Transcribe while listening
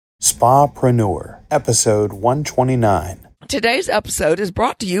Spapreneur, episode 129. Today's episode is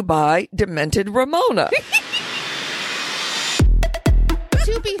brought to you by Demented Ramona.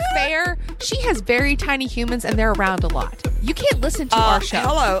 To be fair, she has very tiny humans and they're around a lot. You can't listen to our show.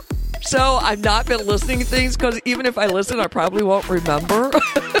 Hello. So I've not been listening to things because even if I listen, I probably won't remember.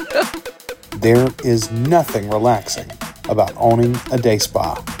 There is nothing relaxing about owning a day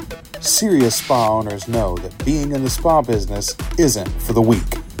spa. Serious spa owners know that being in the spa business isn't for the weak.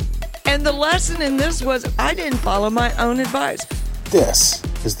 And the lesson in this was I didn't follow my own advice. This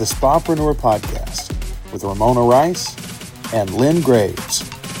is the Spapreneur Podcast with Ramona Rice and Lynn Graves.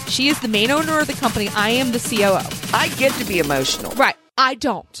 She is the main owner of the company. I am the COO. I get to be emotional. Right. I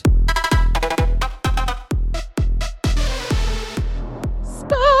don't.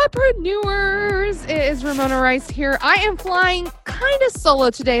 Spapreneurs, it is Ramona Rice here. I am flying kind of solo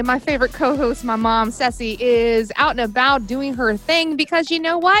today. My favorite co-host, my mom, Ceci, is out and about doing her thing because you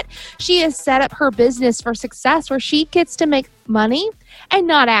know what? She has set up her business for success where she gets to make money and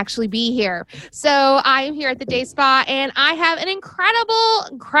not actually be here. So I am here at the Day Spa and I have an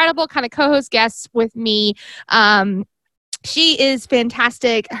incredible kind of co-host guest with me. She is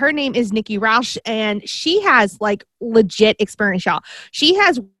fantastic. Her name is Nikki Rausch, and she has like legit experience, y'all. She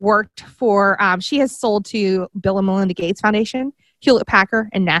has worked for, she has sold to Bill and Melinda Gates Foundation, Hewlett Packard,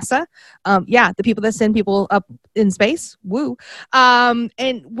 and NASA. The people that send people up in space. Woo. And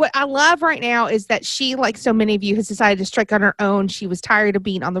what I love right now is that she, like so many of you, has decided to strike on her own. She was tired of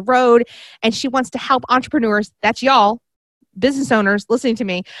being on the road, and she wants to help entrepreneurs, that's y'all, business owners listening to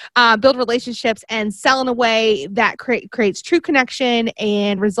me, build relationships and sell in a way that creates true connection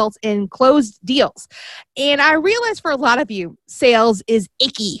and results in closed deals. And I realize for a lot of you, sales is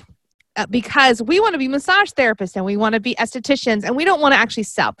icky because we want to be massage therapists and we want to be estheticians and we don't want to actually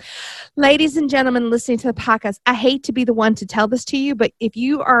sell. Ladies and gentlemen listening to the podcast, I hate to be the one to tell this to you, but if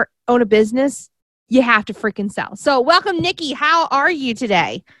you own a business, you have to freaking sell. So welcome, Nikki. How are you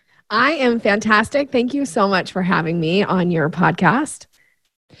today? I am fantastic. Thank you so much for having me on your podcast.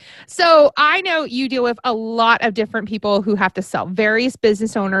 So I know you deal with a lot of different people who have to sell, various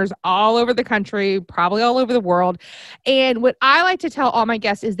business owners all over the country, probably all over the world. And what I like to tell all my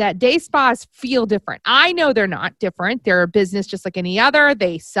guests is that day spas feel different. I know they're not different. They're a business just like any other.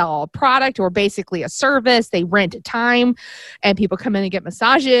 They sell a product or basically a service. They rent time and people come in and get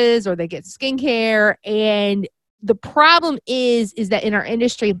massages or they get skincare. And the problem is that in our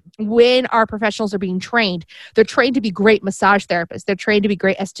industry, when our professionals are being trained, they're trained to be great massage therapists. They're trained to be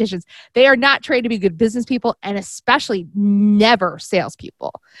great estheticians. They are not trained to be good business people and especially never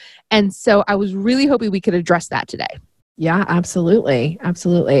salespeople. And so I was really hoping we could address that today. Yeah, absolutely.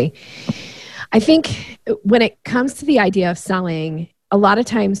 Absolutely. I think when it comes to the idea of selling, a lot of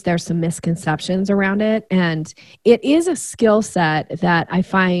times there's some misconceptions around it. And it is a skill set that I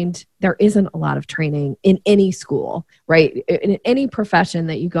find there isn't a lot of training in any school, right? In any profession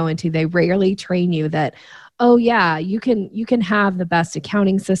that you go into, they rarely train you that, oh yeah, you can have the best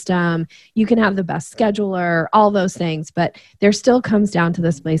accounting system, you can have the best scheduler, all those things, but there still comes down to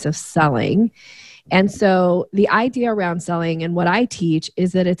this place of selling. And so the idea around selling and what I teach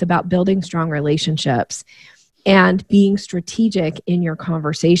is that it's about building strong relationships and being strategic in your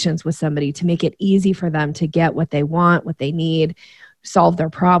conversations with somebody to make it easy for them to get what they want, what they need, solve their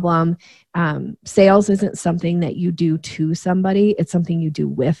problem. Sales isn't something that you do to somebody. It's something you do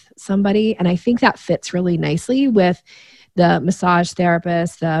with somebody. And I think that fits really nicely with the massage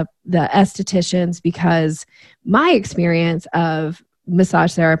therapists, the estheticians, because my experience of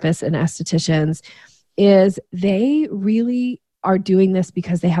massage therapists and estheticians is they really are doing this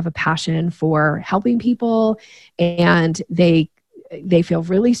because they have a passion for helping people and they feel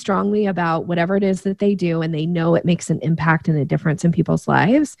really strongly about whatever it is that they do and they know it makes an impact and a difference in people's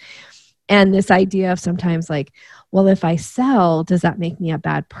lives. And this idea of sometimes like, well, if I sell, does that make me a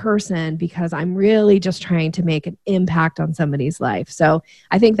bad person because I'm really just trying to make an impact on somebody's life? So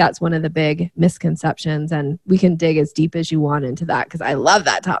I think that's one of the big misconceptions and we can dig as deep as you want into that because I love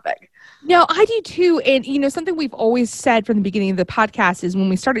that topic. No, I do too. And, something we've always said from the beginning of the podcast is when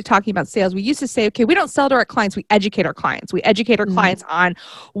we started talking about sales, we used to say, okay, we don't sell to our clients. We educate our clients. We educate our clients on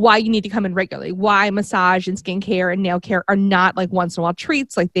why you need to come in regularly, why massage and skincare and nail care are not like once in a while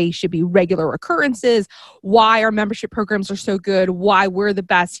treats, like they should be regular occurrences, why our membership programs are so good, why we're the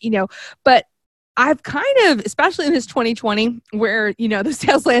best, but I've kind of, especially in this 2020 where, the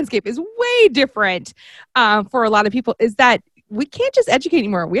sales landscape is way different for a lot of people, is that we can't just educate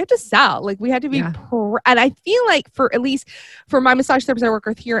anymore. We have to sell. Like we have to be, and I feel like at least for my massage therapist I work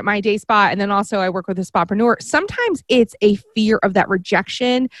with here at my day spa, and then also I work with a spapreneur, sometimes it's a fear of that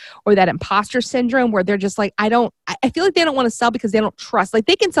rejection or that imposter syndrome where they're just like, I feel like they don't want to sell because they don't trust, like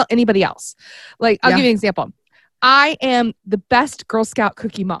they can sell anybody else. Like I'll give you an example. I am the best Girl Scout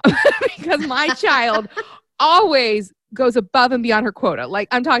cookie mom because my child always goes above and beyond her quota. Like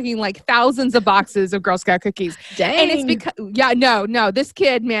I'm talking like thousands of boxes of Girl Scout cookies. Dang. And it's because, this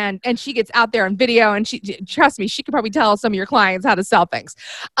kid, man, and she gets out there on video and trust me, she could probably tell some of your clients how to sell things.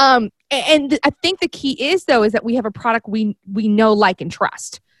 And I think the key is that we have a product we know, like, and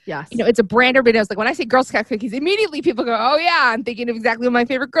trust. Yes. It's a brand everybody knows. Like when I say Girl Scout cookies, immediately people go, oh yeah, I'm thinking of exactly my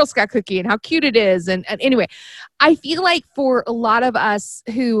favorite Girl Scout cookie and how cute it is. And anyway, I feel like for a lot of us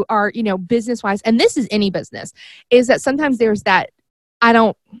who are, business-wise, and this is any business, is that sometimes there's that,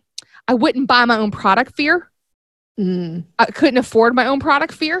 I wouldn't buy my own product fear. I couldn't afford my own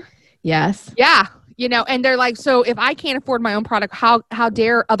product fear. Yes. Yeah. And they're like, so if I can't afford my own product, how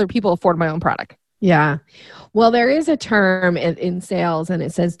dare other people afford my own product? Yeah. Well, there is a term in sales and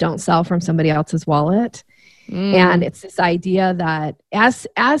it says, don't sell from somebody else's wallet. And it's this idea that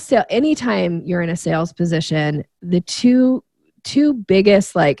anytime you're in a sales position, the two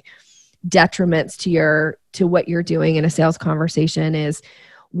biggest like detriments to what you're doing in a sales conversation is,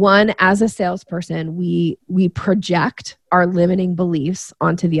 one, as a salesperson, we project our limiting beliefs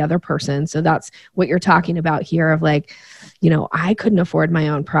onto the other person. So that's what you're talking about here of like, I couldn't afford my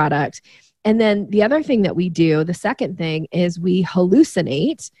own product. And then the other thing that we do, the second thing, is we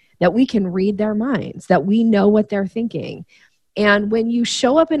hallucinate that we can read their minds, that we know what they're thinking. And when you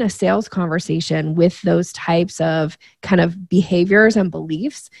show up in a sales conversation with those types of kind of behaviors and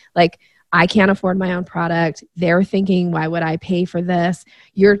beliefs, like, I can't afford my own product, they're thinking, why would I pay for this?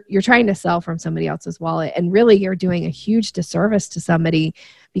 You're trying to sell from somebody else's wallet. And really, you're doing a huge disservice to somebody,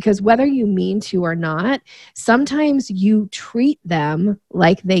 because whether you mean to or not, sometimes you treat them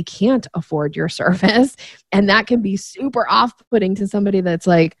like they can't afford your service. And that can be super off-putting to somebody that's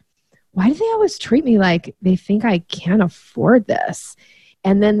like, why do they always treat me like they think I can't afford this?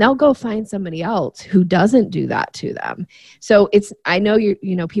 And then they'll go find somebody else who doesn't do that to them. So I know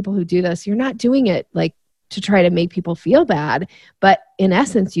people who do this, you're not doing it like to try to make people feel bad, but in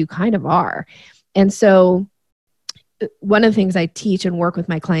essence, you kind of are. And so one of the things I teach and work with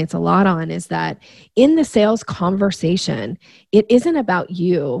my clients a lot on is that in the sales conversation, it isn't about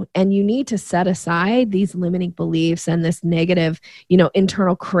you, and you need to set aside these limiting beliefs and this negative,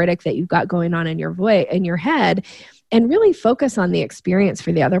 internal critic that you've got going on in your head, and really focus on the experience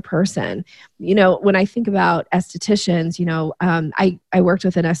for the other person. When I think about estheticians, I worked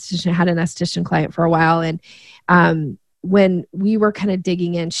with an esthetician, had an esthetician client for a while, and when we were kind of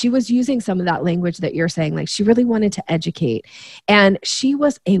digging in, she was using some of that language that you're saying, like she really wanted to educate. And she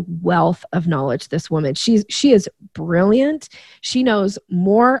was a wealth of knowledge, this woman. She is brilliant. She knows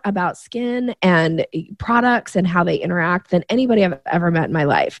more about skin and products and how they interact than anybody I've ever met in my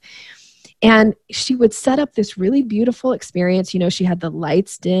life. And she would set up this really beautiful experience. She had the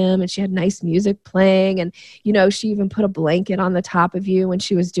lights dim and she had nice music playing. And, she even put a blanket on the top of you when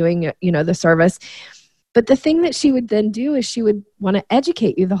she was doing, the service. But the thing that she would then do is she would want to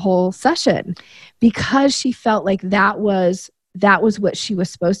educate you the whole session, because she felt like that was what she was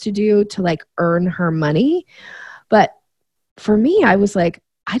supposed to do to like earn her money. But for me, I was like,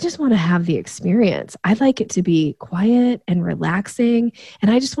 I just want to have the experience. I'd like it to be quiet and relaxing, and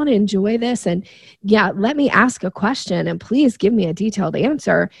I just want to enjoy this. And yeah, let me ask a question and please give me a detailed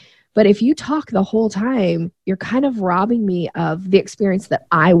answer. But if you talk the whole time, you're kind of robbing me of the experience that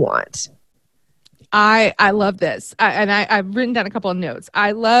I want. I love this. I've written down a couple of notes.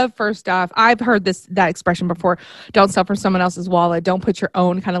 I love, first off, I've heard that expression before, don't sell from someone else's wallet. Don't put your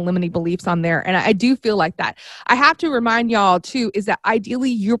own kind of limiting beliefs on there. And I do feel like that. I have to remind y'all too, is that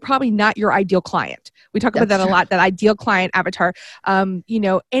ideally you're probably not your ideal client. We talk about that a lot, that ideal client avatar, and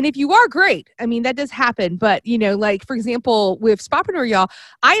if you are, great. I mean, that does happen. But, like for example, with Spapreneur, y'all,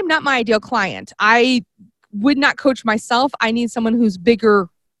 I am not my ideal client. I would not coach myself. I need someone who's bigger,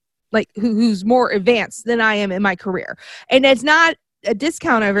 like who's more advanced than I am in my career. And it's not a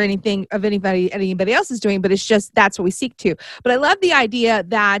discount over anything of anybody else is doing, but it's just, that's what we seek to. But I love the idea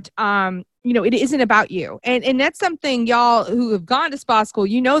that, it isn't about you. And that's something, y'all who have gone to spa school,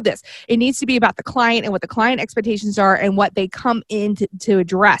 this. It needs to be about the client and what the client expectations are and what they come in to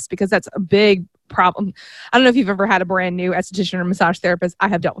address, because that's a big problem. I don't know if you've ever had a brand new esthetician or massage therapist. I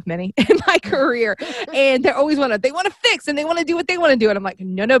have dealt with many in my career, and they always want to fix and they want to do what they want to do. And I'm like,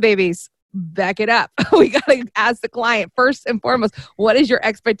 no, babies. back it up. We got to ask the client first and foremost, what is your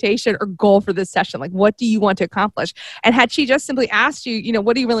expectation or goal for this session? Like, what do you want to accomplish? And had she just simply asked you,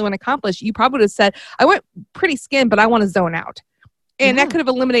 what do you really want to accomplish? You probably would have said, I want pretty skin, but I want to zone out. And that could have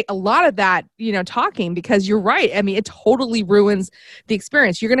eliminated a lot of that, talking, because you're right. I mean, it totally ruins the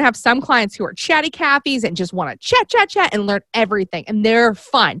experience. You're going to have some clients who are chatty Cathys and just want to chat and learn everything. And they're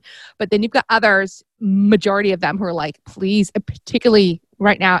fun. But then you've got others, majority of them, who are like, please, particularly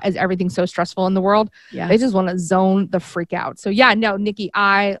right now as everything's so stressful in the world, they just want to zone the freak out. So yeah, no, Nikki,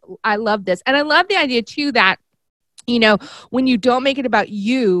 I love this. And I love the idea too that, when you don't make it about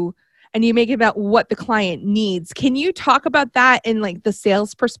you, and you make it about what the client needs. Can you talk about that in like the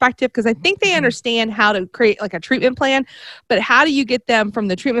sales perspective? Because I think they understand how to create like a treatment plan, but how do you get them from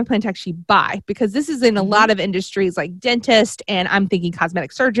the treatment plan to actually buy? Because this is in a lot of industries like dentists, and I'm thinking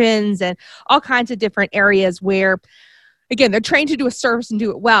cosmetic surgeons and all kinds of different areas where, again, they're trained to do a service and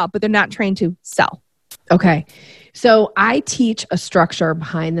do it well, but they're not trained to sell. Okay. So I teach a structure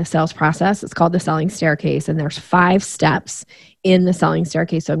behind the sales process. It's called the selling staircase, and there's 5 steps in the selling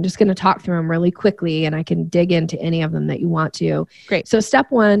staircase. So I'm just going to talk through them really quickly, and I can dig into any of them that you want to. Great. So step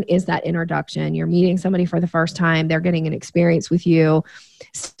 1 is that introduction. You're meeting somebody for the first time. They're getting an experience with you.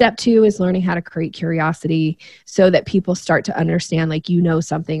 Step 2 is learning how to create curiosity so that people start to understand, like,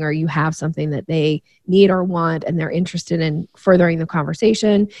 something or you have something that they need or want, and they're interested in furthering the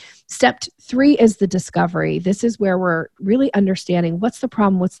conversation. Step 3 is the discovery. This is where we're really understanding what's the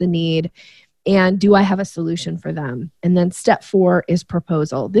problem, what's the need, and do I have a solution for them? And then step 4 is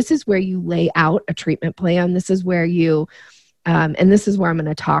proposal. This is where you lay out a treatment plan. This is where you, and this is where I'm going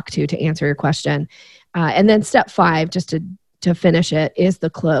to talk to answer your question. And then step 5, just to finish it, is the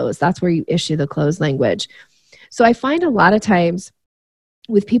close. That's where you issue the close language. So I find a lot of times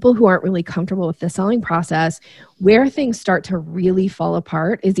with people who aren't really comfortable with the selling process, where things start to really fall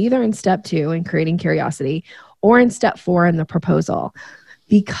apart is either in step 2 in creating curiosity or in step 4 in the proposal.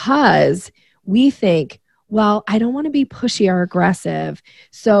 Because we think, well, I don't want to be pushy or aggressive,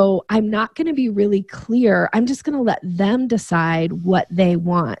 so I'm not going to be really clear. I'm just going to let them decide what they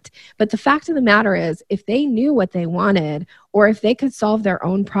want. But the fact of the matter is, if they knew what they wanted, or if they could solve their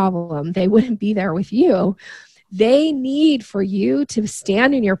own problem, they wouldn't be there with you. They need for you to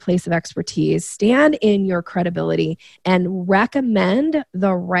stand in your place of expertise, stand in your credibility, and recommend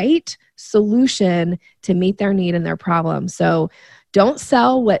the right solution to meet their need and their problem. So don't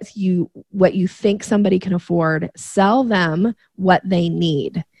sell what you think somebody can afford. Sell them what they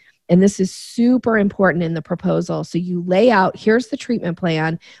need. And this is super important in the proposal. So you lay out, here's the treatment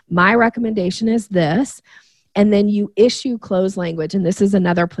plan. My recommendation is this. And then you issue close language. And this is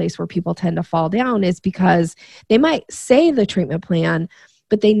another place where people tend to fall down, is because they might say the treatment plan,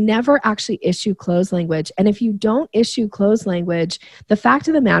 but they never actually issue close language. And if you don't issue close language, the fact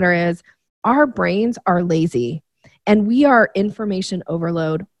of the matter is our brains are lazy. And we are information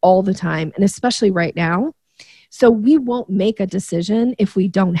overload all the time, and especially right now. So we won't make a decision if we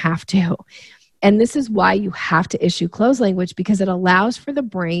don't have to. And this is why you have to issue close language, because it allows for the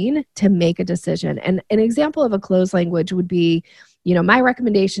brain to make a decision. And an example of a close language would be, my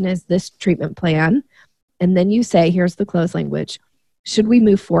recommendation is this treatment plan. And then you say, here's the close language. Should we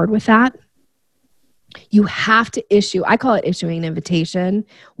move forward with that? You have to issue, I call it issuing an invitation.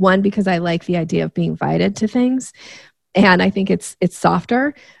 One, because I like the idea of being invited to things. And I think it's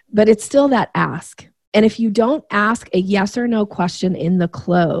softer, but it's still that ask. And if you don't ask a yes or no question in the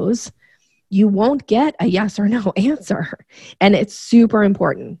close, you won't get a yes or no answer. And it's super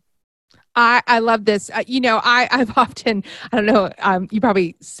important. I love this. I've often, I don't know, you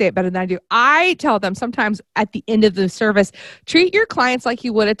probably say it better than I do. I tell them sometimes at the end of the service, treat your clients like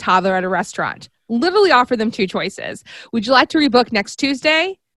you would a toddler at a restaurant. Literally offer them 2 choices. Would you like to rebook next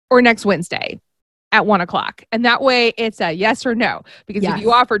Tuesday or next Wednesday at 1:00? And that way it's a yes or no. Because if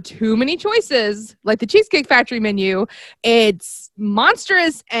you offer too many choices, like the Cheesecake Factory menu, it's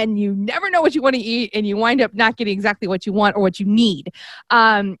monstrous and you never know what you want to eat, and you wind up not getting exactly what you want or what you need.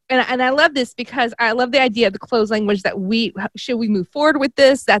 And I love this because I love the idea of the close language that should we move forward with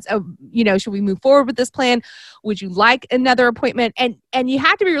this? Should we move forward with this plan? Would you like another appointment? And you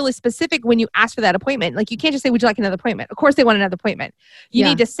have to be really specific when you ask for that appointment. Like, you can't just say, would you like another appointment? Of course they want another appointment. You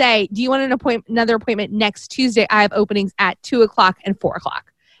need to say, do you want another appointment next Tuesday? I have openings at 2:00 and 4:00.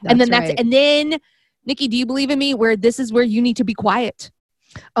 And then Nikki, do you believe in me where this is where you need to be quiet?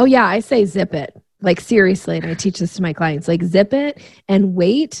 Oh yeah. I say zip it. Like, seriously. And I teach this to my clients, like, zip it and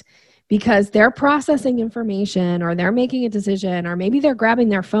wait, because they're processing information, or they're making a decision, or maybe they're grabbing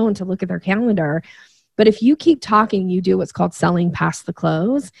their phone to look at their calendar. But if you keep talking, you do what's called selling past the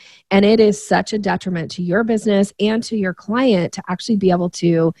close. And it is such a detriment to your business and to your client to actually be able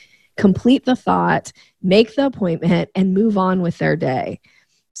to complete the thought, make the appointment, and move on with their day.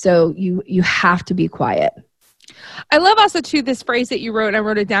 So you have to be quiet. I love also too this phrase that you wrote, and I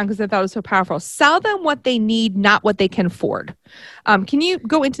wrote it down because I thought it was so powerful. Sell them what they need, not what they can afford. Can you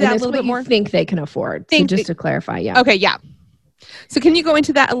go into that a little bit more? Think they can afford. So just to clarify, yeah. Okay, yeah. So can you go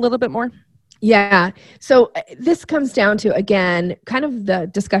into that a little bit more? Yeah. So this comes down to, again, kind of the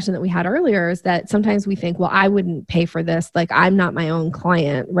discussion that we had earlier is that sometimes we think, well, I wouldn't pay for this. Like, I'm not my own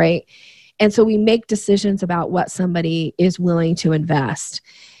client, right? And so we make decisions about what somebody is willing to invest.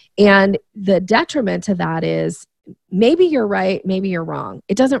 And the detriment to that is maybe you're right, maybe you're wrong.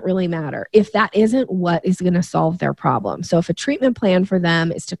 It doesn't really matter if that isn't what is going to solve their problem. So if a treatment plan for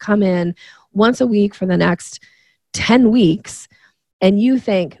them is to come in once a week for the next 10 weeks, and you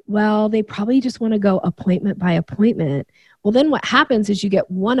think, well, they probably just want to go appointment by appointment. Well, then what happens is you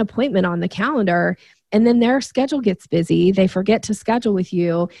get one appointment on the calendar and then their schedule gets busy. They forget to schedule with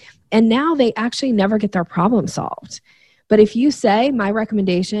you. And now they actually never get their problem solved. But if you say, my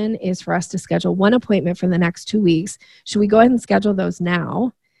recommendation is for us to schedule one appointment for the next 2 weeks, should we go ahead and schedule those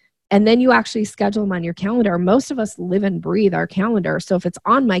now? And then you actually schedule them on your calendar. Most of us live and breathe our calendar. So if it's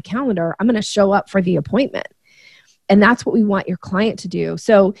on my calendar, I'm going to show up for the appointment. And that's what we want your client to do.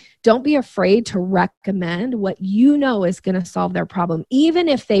 So don't be afraid to recommend what you know is going to solve their problem. Even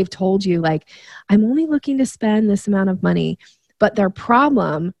if they've told you, like, I'm only looking to spend this amount of money, but their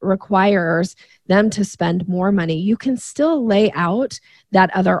problem requires them to spend more money, you can still lay out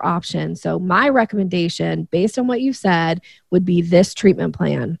that other option. So my recommendation, based on what you said, would be this treatment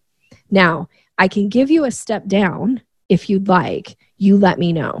plan. Now, I can give you a step down if you'd like. You let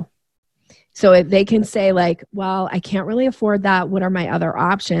me know. So if they can say, like, well, I can't really afford that. What are my other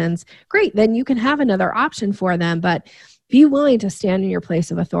options? Great. Then you can have another option for them, but be willing to stand in your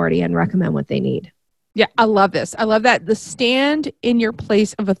place of authority and recommend what they need. Yeah, I love this. I love that. The stand in your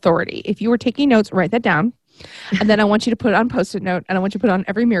place of authority. If you were taking notes, write that down. And then I want you to put it on Post-it note, and I want you to put it on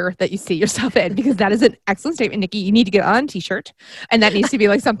every mirror that you see yourself in, because that is an excellent statement, Nikki. You need to get on a t-shirt, and that needs to be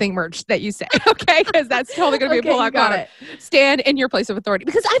like something merch that you say, okay? Because that's totally going to be a pull-out comment. Stand in your place of authority.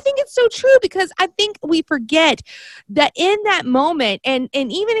 Because I think it's so true, because I think we forget that in that moment, and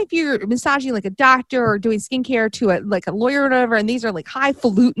even if you're massaging like a doctor or doing skincare to a lawyer or whatever, and these are like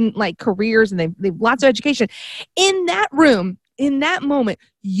highfalutin like careers, and they've lots of education, in that room, in that moment,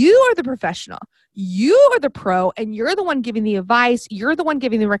 you are the professional. You are the pro, and you're the one giving the advice. You're the one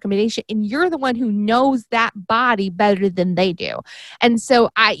giving the recommendation, and you're the one who knows that body better than they do. And so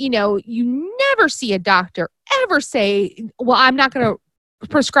you never see a doctor ever say, well, I'm not going to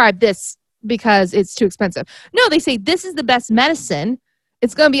prescribe this because it's too expensive. No, they say, this is the best medicine.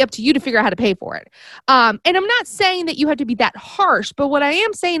 It's going to be up to you to figure out how to pay for it. And I'm not saying that you have to be that harsh, but what I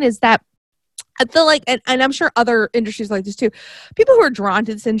am saying is that I feel like, and I'm sure other industries like this too, people who are drawn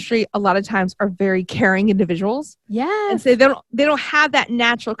to this industry a lot of times are very caring individuals. Yes. And so they don't have that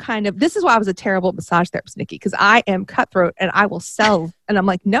natural kind of, this is why I was a terrible massage therapist, Nikki, because I am cutthroat and I will sell. And I'm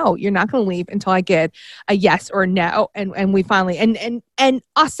like, no, you're not going to leave until I get a yes or a no. And we finally, and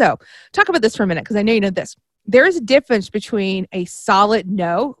also talk about this for a minute, because I know you know this. There is a difference between a solid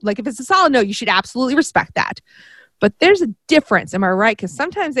no. Like if it's a solid no, you should absolutely respect that. But there's a difference, am I right? Because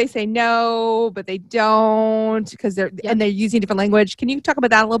sometimes they say no, but they don't, because they're using different language. Can you talk about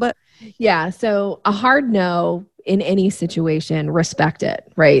that a little bit? Yeah. So a hard no in any situation, respect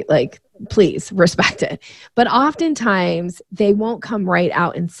it, right? Like, please respect it. But oftentimes they won't come right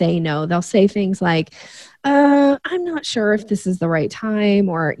out and say no. They'll say things like, I'm not sure if this is the right time,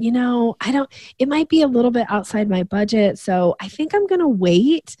 or, it might be a little bit outside my budget. So I think I'm going to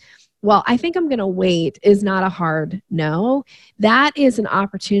wait. Well, I think I'm going to wait is not a hard no. That is an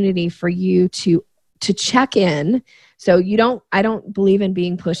opportunity for you to check in. So I don't believe in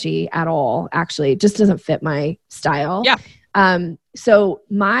being pushy at all. Actually, it just doesn't fit my style. Yeah. So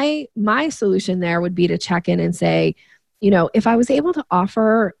my solution there would be to check in and say, if I was able to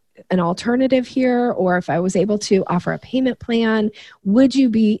offer an alternative here, or if I was able to offer a payment plan, would you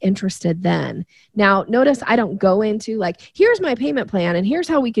be interested then? Now, notice I don't go into like, here's my payment plan and here's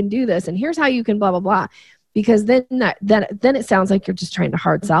how we can do this and here's how you can blah, blah, blah, because then it sounds like you're just trying to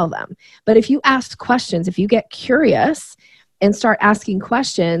hard sell them. But if you ask questions, if you get curious and start asking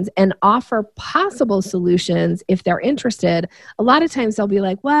questions and offer possible solutions if they're interested, a lot of times they'll be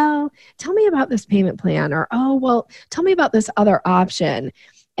like, well, tell me about this payment plan, or, oh, well, tell me about this other option.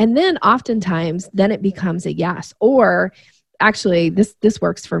 And then oftentimes, then it becomes a yes. Or actually, this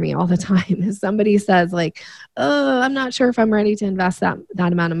works for me all the time. If somebody says like, oh, I'm not sure if I'm ready to invest that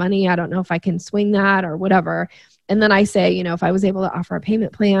amount of money. I don't know if I can swing that or whatever. And then I say, if I was able to offer a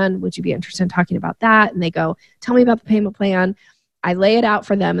payment plan, would you be interested in talking about that? And they go, tell me about the payment plan. I lay it out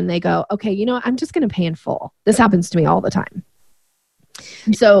for them and they go, okay, you know what? I'm just going to pay in full. This happens to me all the time.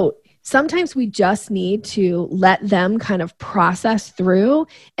 So sometimes we just need to let them kind of process through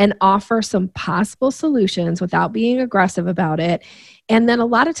and offer some possible solutions without being aggressive about it. And then a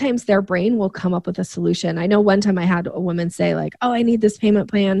lot of times their brain will come up with a solution. I know one time I had a woman say like, oh, I need this payment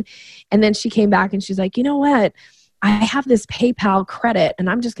plan. And then she came back and she's like, you know what? I have this PayPal credit and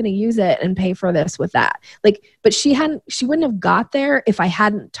I'm just going to use it and pay for this with that. Like, but she wouldn't have got there if I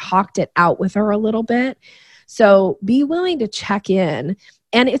hadn't talked it out with her a little bit. So be willing to check in.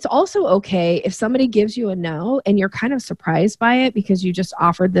 And it's also okay if somebody gives you a no and you're kind of surprised by it because you just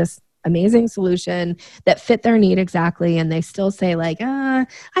offered this amazing solution that fit their need exactly. And they still say like, I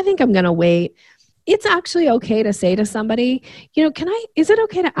think I'm going to wait. It's actually okay to say to somebody, you know, is it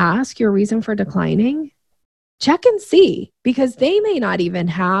okay to ask your reason for declining? Check and see, because they may not even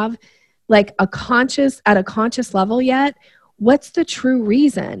have like at a conscious level yet, what's the true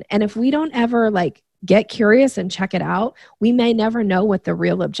reason? And if we don't ever like get curious and check it out, we may never know what the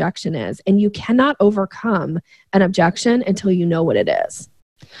real objection is. And you cannot overcome an objection until you know what it is.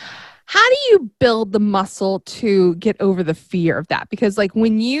 How do you build the muscle to get over the fear of that? Because like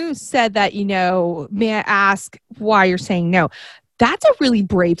when you said that, you know, may I ask why you're saying no? That's a really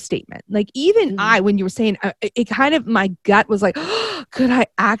brave statement. Like even when you were saying it kind of, my gut was like, oh, could I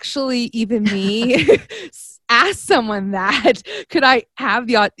actually even me ask someone that? Could I have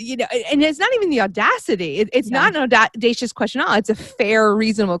the, you know, and it's not even the audacity. It's not an audacious question at all. It's a fair,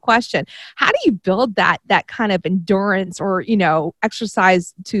 reasonable question. How do you build that kind of endurance or, you know,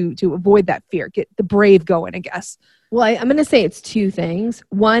 exercise to avoid that fear, get the brave going, I guess? Well, I'm going to say it's two things.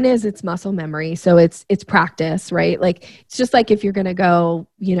 One is it's muscle memory. So it's practice, right? Like, it's just like if you're going to go,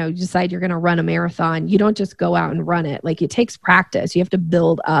 you know, decide you're going to run a marathon, you don't just go out and run it. Like it takes practice. You have to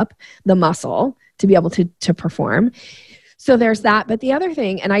build up the muscle to be able to perform. So there's that. But the other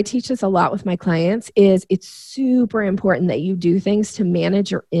thing, and I teach this a lot with my clients, is it's super important that you do things to manage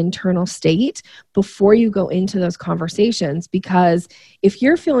your internal state before you go into those conversations. Because if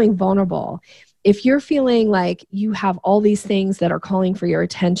you're feeling vulnerable, if you're feeling like you have all these things that are calling for your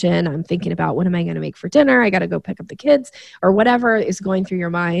attention, I'm thinking about what am I going to make for dinner? I got to go pick up the kids or whatever is going through your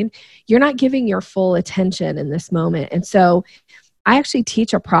mind. You're not giving your full attention in this moment. And so I actually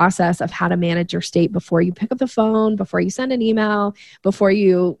teach a process of how to manage your state before you pick up the phone, before you send an email, before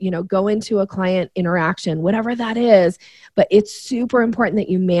you go into a client interaction, whatever that is. But it's super important that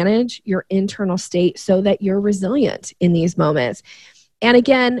you manage your internal state so that you're resilient in these moments. And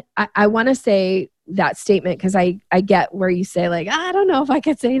again, I want to say that statement because I get where you say like, I don't know if I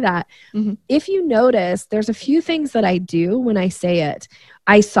could say that. Mm-hmm. If you notice, there's a few things that I do when I say it.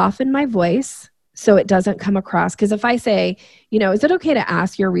 I soften my voice so it doesn't come across. Because if I say, is it okay to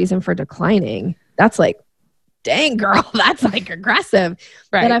ask your reason for declining? That's like, dang girl, that's like aggressive.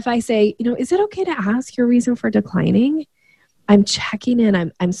 Right. But if I say, is it okay to ask your reason for declining? I'm checking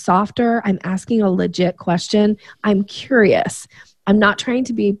in. I'm softer. I'm asking a legit question. I'm curious. I'm not trying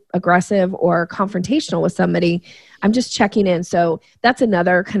to be aggressive or confrontational with somebody. I'm just checking in. So that's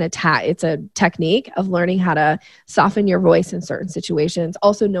another kind of it's a technique of learning how to soften your voice in certain situations.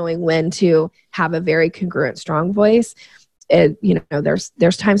 Also knowing when to have a very congruent, strong voice.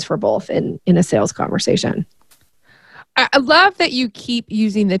 There's times for both in a sales conversation. I love that you keep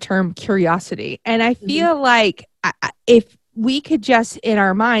using the term curiosity. And I feel like if we could just in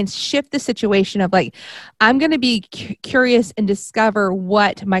our minds shift the situation of like, I'm going to be curious and discover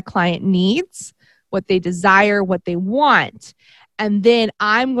what my client needs, what they desire, what they want. And then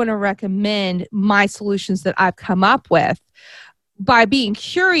I'm going to recommend my solutions that I've come up with. By being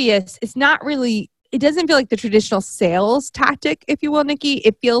curious, it doesn't feel like the traditional sales tactic, if you will, Nikki.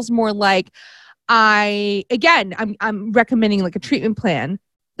 It feels more like I'm recommending like a treatment plan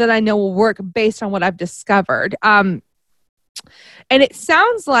that I know will work based on what I've discovered. And it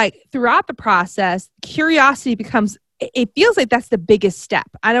sounds like throughout the process, curiosity it feels like that's the biggest step.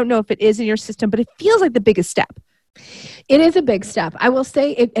 I don't know if it is in your system, but it feels like the biggest step. It is a big step. I will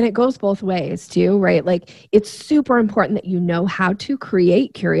say it, and it goes both ways too, right? Like it's super important that you know how to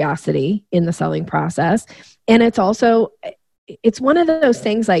create curiosity in the selling process. And it's one of those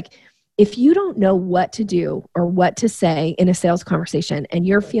things like, if you don't know what to do or what to say in a sales conversation and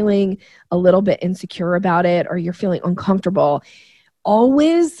you're feeling a little bit insecure about it or you're feeling uncomfortable,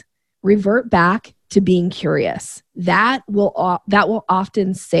 always revert back to being curious. That will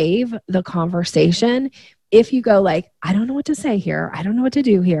often save the conversation. If you go like, I don't know what to say here, I don't know what to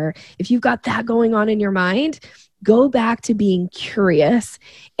do here. If you've got that going on in your mind, go back to being curious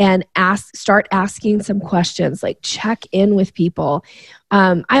and start asking some questions, like check in with people.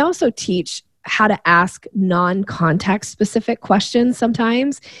 I also teach how to ask non-context specific questions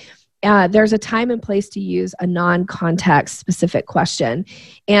sometimes. There's a time and place to use a non-context specific question.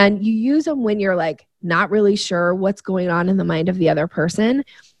 And you use them when you're like not really sure what's going on in the mind of the other person.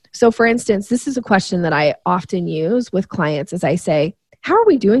 So for instance, this is a question that I often use with clients as I say, how are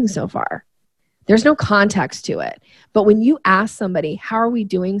we doing so far? There's no context to it. But when you ask somebody, how are we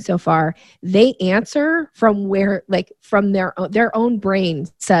doing so far? They answer from where, like from their own brain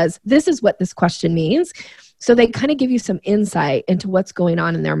says, this is what this question means. So they kind of give you some insight into what's going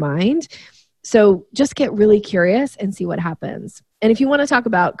on in their mind. So just get really curious and see what happens. And if you want to talk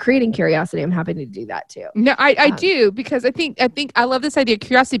about creating curiosity, I'm happy to do that too. No, I do, because I think I love this idea of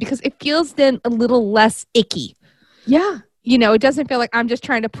curiosity because it feels then a little less icky. Yeah. You know, it doesn't feel like I'm just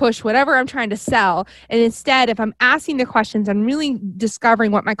trying to push whatever I'm trying to sell. And instead, if I'm asking the questions, I'm really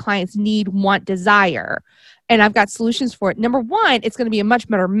discovering what my clients need, want, desire, and I've got solutions for it. Number one, it's going to be a much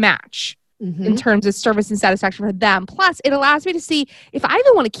better match in terms of service and satisfaction for them. Plus, it allows me to see if I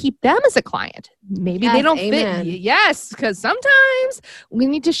even want to keep them as a client. Maybe they don't fit. Yes, because sometimes we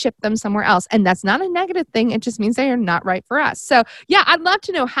need to ship them somewhere else. And that's not a negative thing. It just means they are not right for us. So yeah, I'd love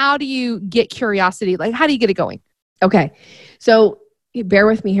to know, how do you get curiosity? Like, how do you get it going? Okay. So bear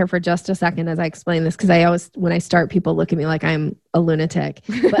with me here for just a second as I explain this, because I always, when I start, people look at me like I'm a lunatic.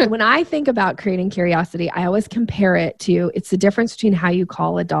 But when I think about creating curiosity, I always compare it to, it's the difference between how you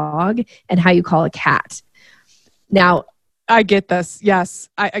call a dog and how you call a cat. Now, I get this. Yes.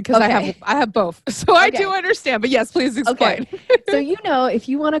 Because I have both. So I do understand, but yes, please explain. Okay. So, you know, if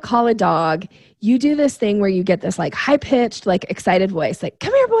you want to call a dog, you do this thing where you get this like high pitched, like excited voice, like,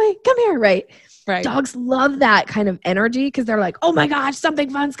 come here, boy, come here. Right. Right. Dogs love that kind of energy because they're like, oh my gosh,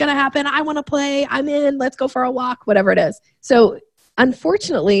 something fun's going to happen. I want to play. I'm in. Let's go for a walk, whatever it is. So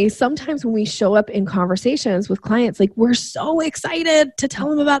unfortunately, sometimes when we show up in conversations with clients, like we're so excited to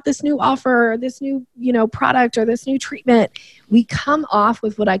tell them about this new offer, or this new, you know, product or this new treatment, we come off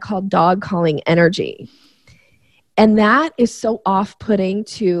with what I call dog calling energy. And that is so off-putting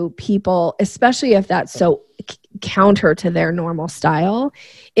to people, especially if that's so counter to their normal style.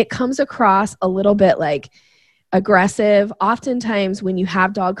 It comes across a little bit like aggressive. Oftentimes when you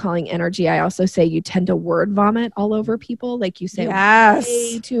have dog calling energy, I also say you tend to word vomit all over people. Like you say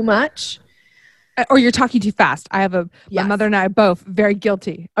way too much. Or you're talking too fast. My mother and I are both very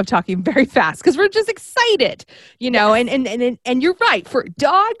guilty of talking very fast because we're just excited, you know, and you're right. For a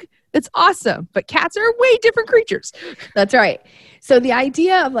dog, it's awesome. But cats are way different creatures. That's right. So the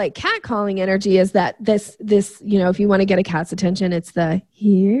idea of like cat calling energy is that this, you know, if you want to get a cat's attention, it's the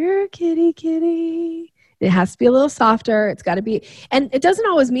here, kitty, kitty. It has to be a little softer. It's got to be, and it doesn't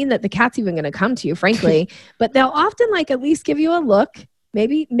always mean that the cat's even going to come to you, frankly, but they'll often like at least give you a look,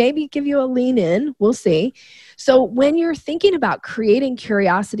 maybe give you a lean in. We'll see. So when you're thinking about creating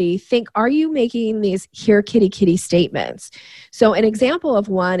curiosity, think, are you making these here, kitty, kitty statements? So an example of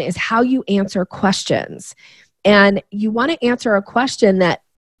one is how you answer questions. And you want to answer a question that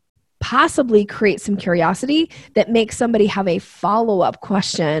possibly creates some curiosity that makes somebody have a follow-up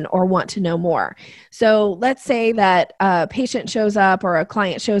question or want to know more. So let's say that a patient shows up or a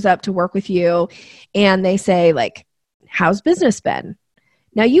client shows up to work with you and they say like, how's business been?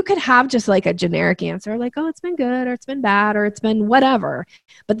 Now you could have just like a generic answer like, oh, it's been good, or it's been bad, or it's been whatever,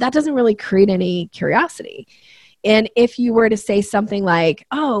 but that doesn't really create any curiosity. And if you were to say something like,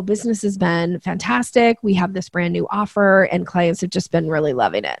 oh, business has been fantastic, we have this brand new offer and clients have just been really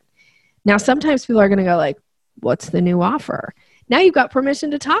loving it. Now, sometimes people are going to go like, what's the new offer? Now you've got permission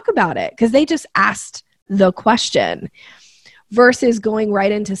to talk about it because they just asked the question, versus going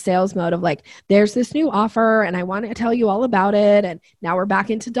right into sales mode of like, there's this new offer and I want to tell you all about it. And now we're back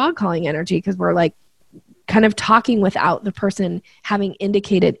into dog calling energy because we're like kind of talking without the person having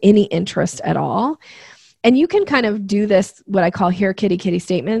indicated any interest at all. And you can kind of do this, what I call here kitty kitty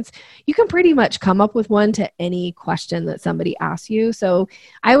statements. You can pretty much come up with one to any question that somebody asks you. So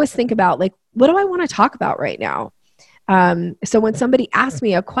I always think about like, what do I want to talk about right now? So when somebody asks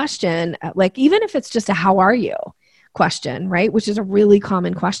me a question, like even if it's just a how are you question, right? Which is a really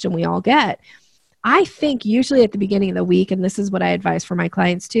common question we all get. I think usually at the beginning of the week, and this is what I advise for my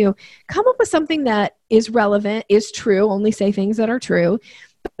clients too, come up with something that is relevant, is true, only say things that are true,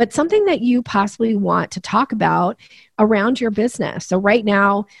 but something that you possibly want to talk about around your business. So right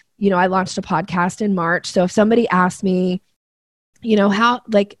now, you know, I launched a podcast in March. So if somebody asked me, you know, how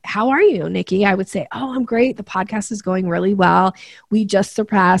are you, Nikki? I would say, oh, I'm great. The podcast is going really well. We just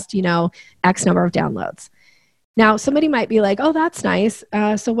surpassed, you know, X number of downloads. Now, somebody might be like, oh, that's nice.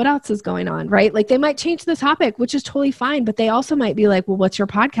 So what else is going on, right? Like they might change the topic, which is totally fine. But they also might be like, well, what's your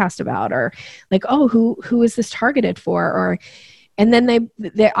podcast about? Or like, oh, who is this targeted for? And then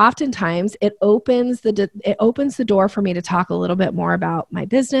they oftentimes it opens the door for me to talk a little bit more about my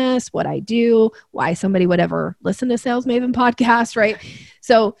business, what I do, why somebody would ever listen to Sales Maven podcast, right?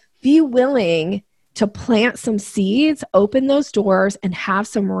 So be willing to plant some seeds, open those doors, and have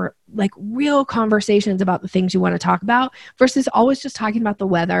some real conversations about the things you want to talk about versus always just talking about the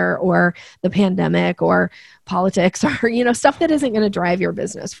weather or the pandemic or politics or, stuff that isn't going to drive your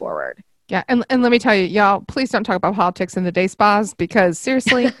business forward. Yeah. And let me tell you, y'all, please don't talk about politics in the day spas because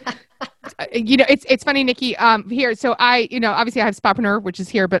seriously, it's funny, Nikki, here. So obviously I have Spapreneur, which is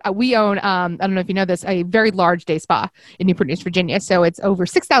here, but we own, I don't know if you know this, a very large day spa in Newport News, Virginia. So it's over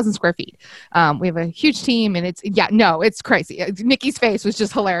 6,000 square feet. We have a huge team and it's crazy. Nikki's face was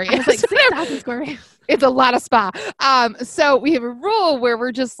just hilarious. I was like 6,000 square feet. It's a lot of spa. So we have a rule where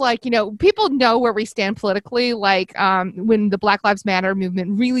we're just like, people know where we stand politically. Like when the Black Lives Matter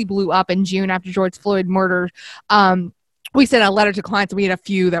movement really blew up in June after George Floyd murder, we sent a letter to clients and we had a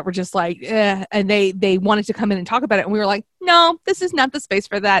few that were just like, and they wanted to come in and talk about it. And we were like, no, this is not the space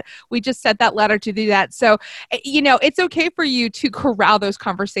for that. We just sent that letter to do that. So, it's okay for you to corral those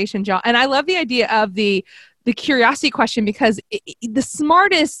conversations, y'all. And I love the idea of the curiosity question because the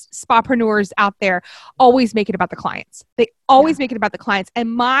smartest spapreneurs out there always make it about the clients. They always make it about the clients.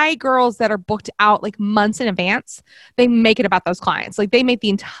 And my girls that are booked out like months in advance, they make it about those clients. Like they make the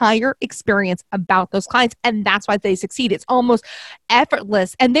entire experience about those clients. And that's why they succeed. It's almost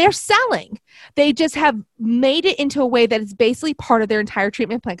effortless and they're selling. They just have made it into a way that is basically part of their entire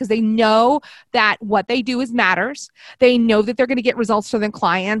treatment plan because they know that what they do is matters. They know that they're going to get results for their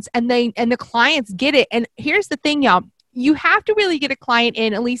clients and the clients get it. And here's the thing, y'all, you have to really get a client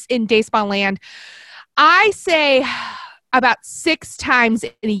in, at least in day spa land. I say about 6 times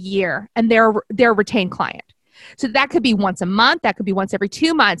in a year and they're a retained client. So that could be once a month, that could be once every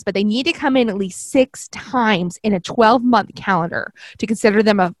 2 months, but they need to come in at least 6 times in a 12-month calendar to consider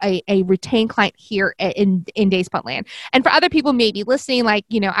them a retained client here in Day Spa Land. And for other people maybe listening, like,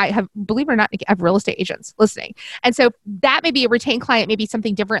 I have, believe it or not, I have real estate agents listening. And so that may be a retained client, maybe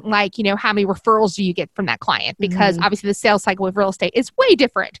something different, like, how many referrals do you get from that client? Because obviously the sales cycle with real estate is way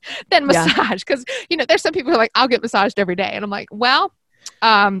different than massage. Because, there's some people who are like, I'll get massaged every day. And I'm like, well,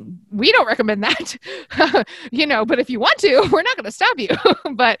 we don't recommend that, but if you want to, we're not going to stop you.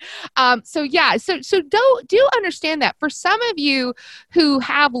 But, so do understand that for some of you who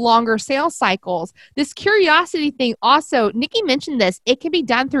have longer sales cycles, this curiosity thing also, Nikki mentioned this, it can be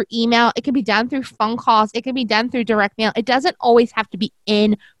done through email. It can be done through phone calls. It can be done through direct mail. It doesn't always have to be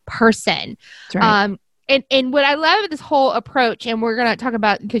in person. That's right. And what I love this whole approach, and we're going to talk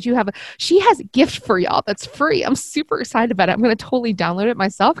about, because she has a gift for y'all that's free. I'm super excited about it. I'm going to totally download it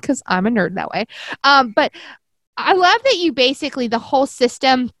myself because I'm a nerd that way. But I love that you basically, the whole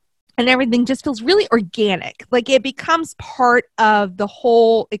system and everything just feels really organic. Like it becomes part of the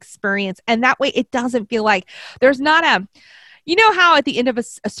whole experience. And that way it doesn't feel like there's not how at the end of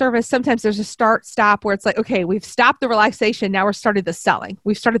a service, sometimes there's a start, stop where it's like, okay, we've stopped the relaxation. Now we're started the selling.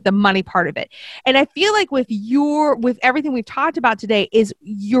 We've started the money part of it. And I feel like with everything we've talked about today is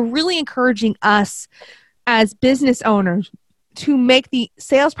you're really encouraging us as business owners to make the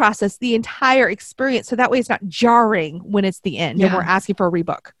sales process the entire experience. So that way it's not jarring when it's the end and we're asking for a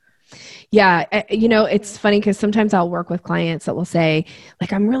rebook. Yeah. It's funny because sometimes I'll work with clients that will say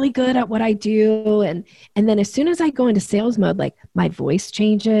like, I'm really good at what I do. And then as soon as I go into sales mode, like my voice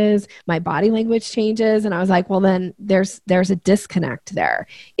changes, my body language changes. And I was like, well, then there's a disconnect there.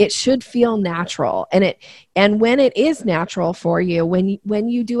 It should feel natural. And when it is natural for you, when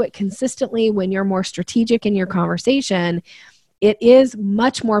you do it consistently, when you're more strategic in your conversation, it is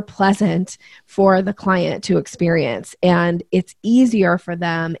much more pleasant for the client to experience and it's easier for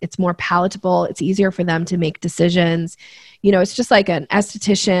them. It's more palatable. It's easier for them to make decisions. It's just like an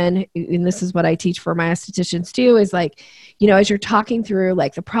esthetician, and this is what I teach for my estheticians too, is like, as you're talking through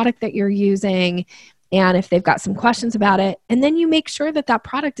like the product that you're using, and if they've got some questions about it, and then you make sure that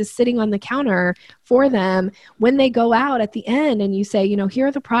product is sitting on the counter for them when they go out at the end and you say, here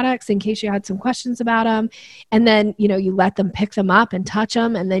are the products in case you had some questions about them. And then, you let them pick them up and touch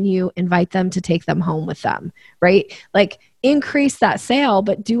them. And then you invite them to take them home with them, right? Like increase that sale,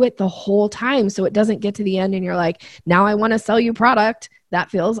 but do it the whole time. So it doesn't get to the end and you're like, now I want to sell you product. That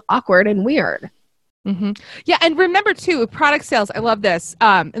feels awkward and weird. Mm-hmm. Yeah. And remember too, with product sales, I love this.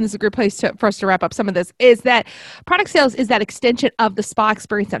 And this is a great place for us to wrap up some of this, is that product sales is that extension of the spa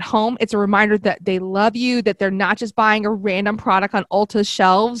experience at home. It's a reminder that they love you, that they're not just buying a random product on Ulta's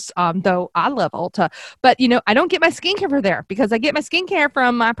shelves. Though I love Ulta, but I don't get my skincare from there because I get my skincare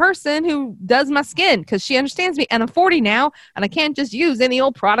from my person who does my skin because she understands me. And I'm 40 now and I can't just use any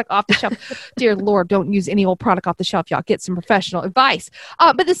old product off the shelf. Dear Lord, don't use any old product off the shelf. Y'all get some professional advice.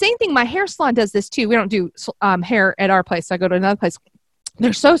 But the same thing, my hair salon does this too. We don't do hair at our place. So I go to another place.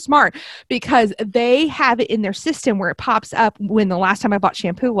 They're so smart because they have it in their system where it pops up when the last time I bought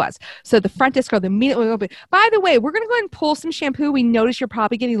shampoo was. So the front desk girl immediately open. By the way, we're going to go ahead and pull some shampoo. We notice you're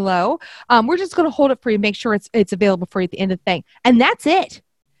probably getting low. We're just going to hold it for you, make sure it's available for you at the end of the thing. And that's it.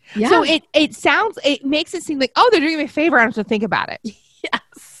 Yeah. So it makes it seem like, oh, they're doing me a favor. I don't have to think about it.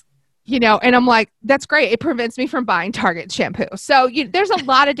 Yes. And I'm like, that's great. It prevents me from buying Target shampoo. So there's a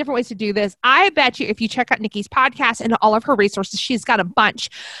lot of different ways to do this. I bet you if you check out Nikki's podcast and all of her resources, she's got a bunch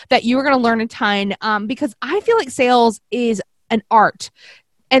that you are going to learn a ton because I feel like sales is an art.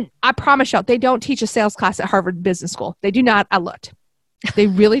 And I promise y'all, they don't teach a sales class at Harvard Business School. They do not. I looked. They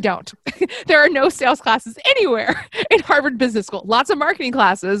really don't. There are no sales classes anywhere in Harvard Business School. Lots of marketing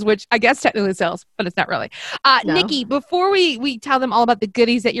classes, which I guess technically sales, but it's not really. No. Nikki, before we tell them all about the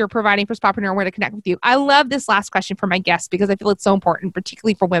goodies that you're providing for Spapreneur and where to connect with you, I love this last question for my guests because I feel it's so important,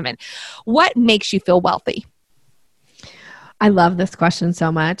 particularly for women. What makes you feel wealthy? I love this question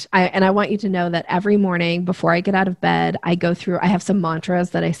so much. I want you to know that every morning before I get out of bed, I have some mantras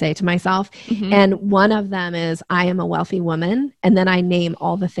that I say to myself. Mm-hmm. And one of them is, I am a wealthy woman. And then I name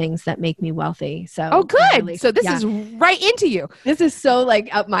all the things that make me wealthy. So, oh, good. So this is right into you. This is so like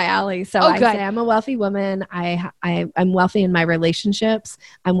up my alley. So I say I'm a wealthy woman. I'm wealthy in my relationships.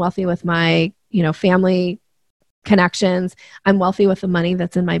 I'm wealthy with my, family connections. I'm wealthy with the money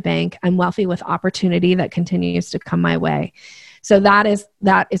that's in my bank. I'm wealthy with opportunity that continues to come my way. So that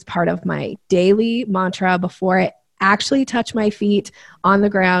is part of my daily mantra before I actually touch my feet on the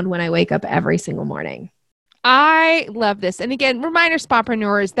ground when I wake up every single morning. I love this. And again, reminder,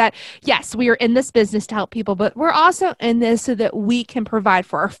 Spapreneurs, that yes, we are in this business to help people, but we're also in this so that we can provide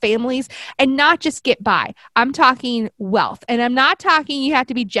for our families and not just get by. I'm talking wealth. And I'm not talking you have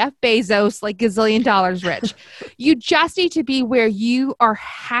to be Jeff Bezos, like gazillion dollars rich. You just need to be where you are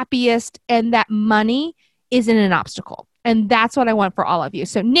happiest and that money isn't an obstacle. And that's what I want for all of you.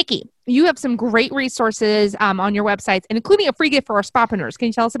 So Nikki, you have some great resources on your websites, and including a free gift for our Spapreneurs. Can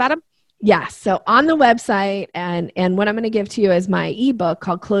you tell us about them? Yes. So on the website, and what I'm going to give to you is my ebook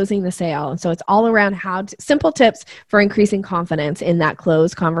called Closing the Sale. And so it's all around simple tips for increasing confidence in that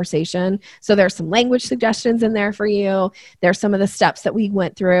closed conversation. So there's some language suggestions in there for you. There's some of the steps that we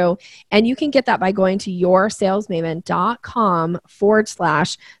went through, and you can get that by going to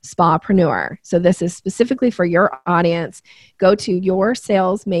yoursalesmaven.com/spapreneur. So this is specifically for your audience. Go to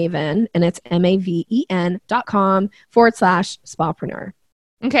yoursalesmaven, and it's maven.com/spapreneur.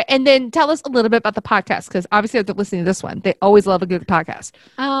 Okay. And then tell us a little bit about the podcast, because obviously after listening to this one, they always love a good podcast.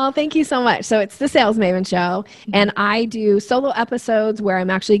 Oh, thank you so much. So it's the Sales Maven Show, and I do solo episodes where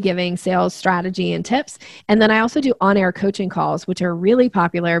I'm actually giving sales strategy and tips. And then I also do on-air coaching calls, which are really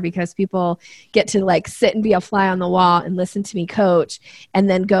popular because people get to like sit and be a fly on the wall and listen to me coach and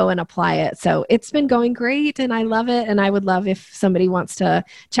then go and apply it. So it's been going great and I love it. And I would love if somebody wants to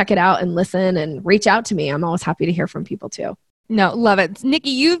check it out and listen and reach out to me. I'm always happy to hear from people too. No, love it.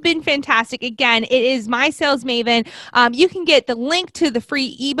 Nikki, you've been fantastic. Again, it is My Sales Maven. You can get the link to the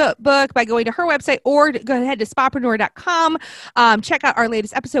free ebook by going to her website or go ahead to spapreneur.com. Check out our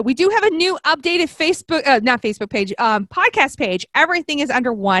latest episode. We do have a new updated podcast page. Everything is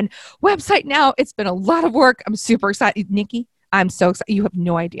under one website now. It's been a lot of work. I'm super excited. Nikki, I'm so excited. You have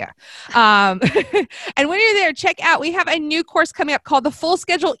no idea. And when you're there, check out, we have a new course coming up called the Full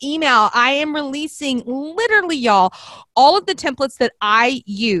Schedule Email. I am releasing literally, y'all, all of the templates that I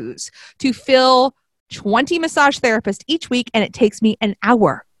use to fill 20 massage therapists each week. And it takes me an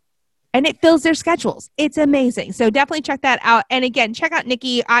hour. And it fills their schedules. It's amazing. So definitely check that out. And again, check out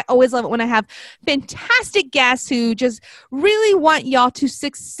Nikki. I always love it when I have fantastic guests who just really want y'all to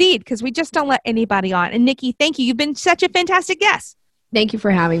succeed, because we just don't let anybody on. And Nikki, thank you. You've been such a fantastic guest. Thank you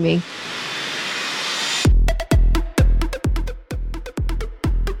for having me.